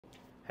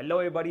Hello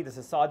everybody, this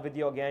is Saad with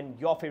you again,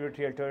 your favorite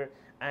realtor,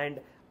 and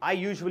I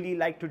usually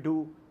like to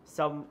do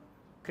some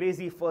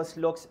crazy first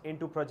looks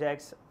into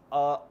projects,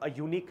 a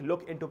unique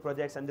look into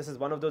projects, and this is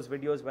one of those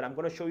videos where I'm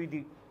going to show you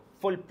the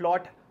full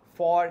plot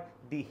for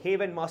the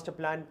Haven master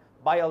plan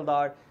by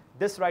Aldar.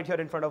 This right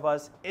here in front of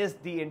us is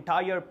the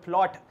entire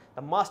plot,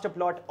 the master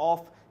plot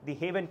of the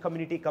Haven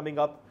community coming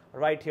up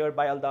right here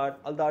by Aldar,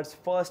 Aldar's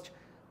first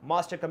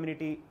master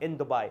community in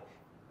Dubai.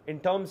 In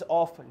terms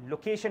of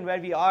location where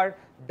we are,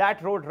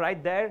 that road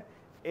right there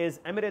is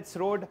Emirates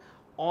Road.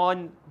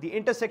 On the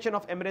intersection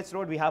of Emirates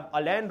Road, we have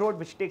Alan Road,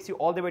 which takes you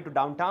all the way to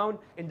downtown.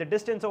 In the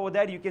distance over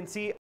there, you can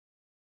see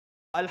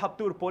Al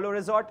Habtoor Polo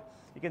Resort.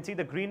 You can see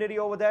the greenery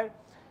over there.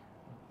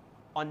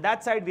 On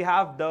that side, we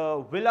have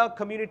the villa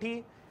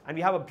community, and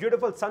we have a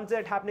beautiful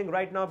sunset happening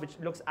right now, which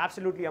looks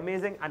absolutely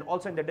amazing. And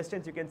also in the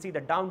distance, you can see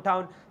the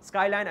downtown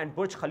skyline and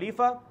Burj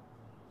Khalifa.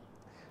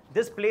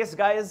 This place,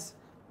 guys,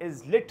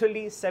 is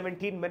literally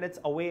 17 minutes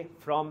away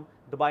from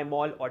Dubai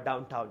Mall or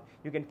downtown.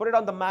 You can put it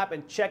on the map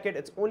and check it.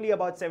 It's only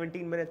about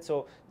 17 minutes.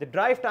 So the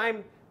drive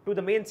time to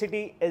the main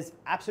city is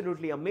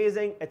absolutely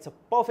amazing. It's a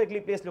perfectly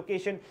placed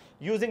location.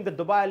 Using the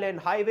Dubai Land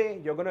Highway,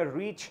 you're going to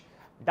reach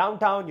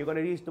downtown. You're going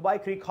to reach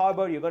Dubai Creek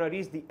Harbor. You're going to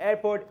reach the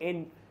airport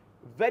in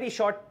very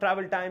short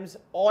travel times,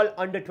 all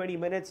under 20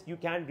 minutes. You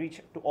can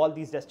reach to all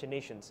these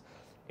destinations.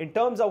 In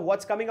terms of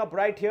what's coming up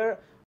right here,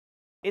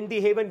 in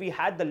the Haven, we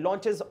had the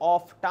launches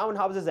of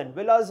townhouses and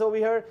villas over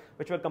here,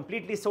 which were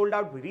completely sold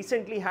out. We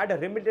recently had a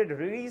limited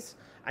release,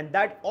 and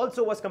that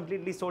also was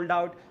completely sold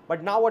out.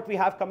 But now what we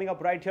have coming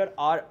up right here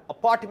are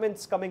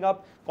apartments coming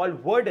up called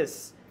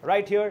Verdes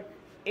right here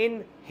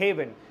in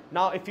Haven.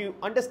 Now, if you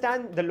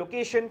understand the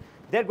location,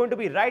 they're going to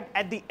be right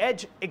at the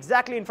edge,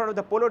 exactly in front of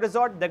the Polo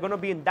Resort. They're going to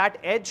be in that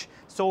edge.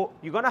 So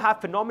you're going to have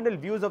phenomenal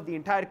views of the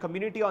entire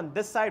community on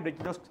this side, which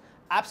looks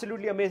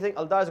absolutely amazing.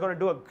 Aldar is going to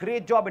do a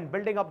great job in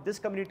building up this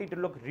community to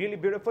look really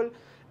beautiful.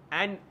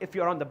 And if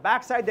you're on the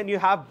back side, then you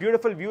have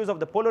beautiful views of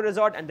the Polo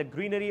Resort and the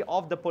greenery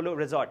of the Polo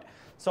Resort.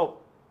 So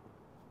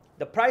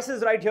the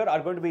prices right here are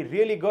going to be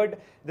really good.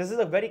 This is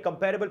a very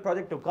comparable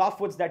project to Golf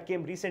Woods that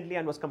came recently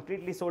and was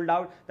completely sold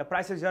out. The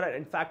prices here are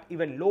in fact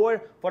even lower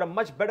for a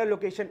much better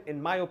location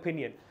in my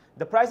opinion.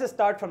 The prices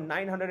start from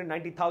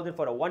 990,000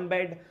 for a one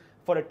bed.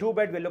 For a two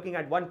bed, we're looking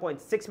at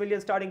 1.6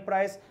 million starting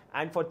price,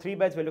 and for three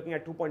beds, we're looking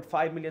at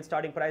 2.5 million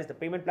starting price. The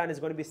payment plan is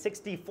going to be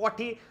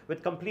 60-40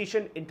 with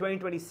completion in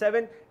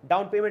 2027.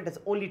 Down payment is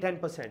only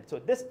 10%. So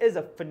this is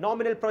a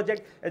phenomenal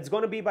project. It's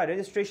going to be by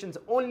registrations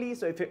only.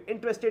 So if you're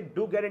interested,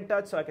 do get in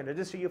touch so I can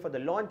register you for the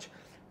launch,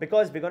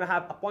 because we're going to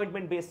have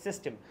appointment-based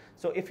system.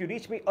 So if you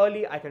reach me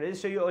early, I can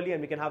register you early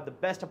and we can have the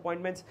best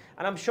appointments.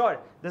 And I'm sure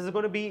this is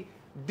going to be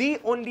the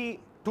only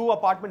two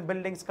apartment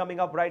buildings coming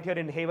up right here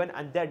in Haven,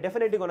 and they're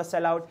definitely going to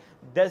sell out.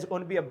 There's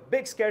going to be a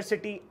big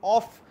scarcity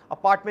of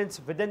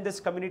apartments within this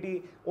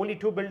community. Only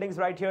two buildings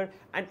right here.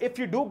 And if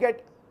you do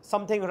get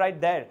something right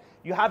there,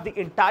 you have the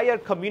entire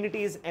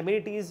community's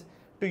amenities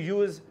to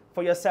use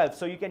for yourself.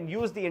 So you can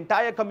use the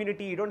entire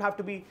community. You don't have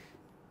to be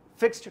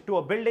fixed to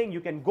a building.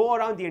 You can go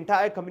around the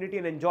entire community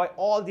and enjoy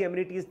all the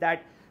amenities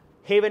that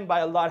Haven by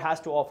Aldar has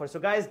to offer. So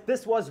guys,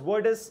 this was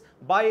Verdes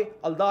by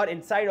Aldar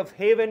inside of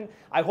Haven.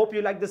 I hope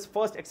you like this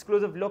first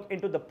exclusive look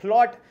into the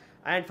plot.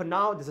 And for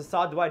now, this is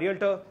Saad, Dubai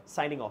Realtor,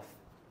 signing off.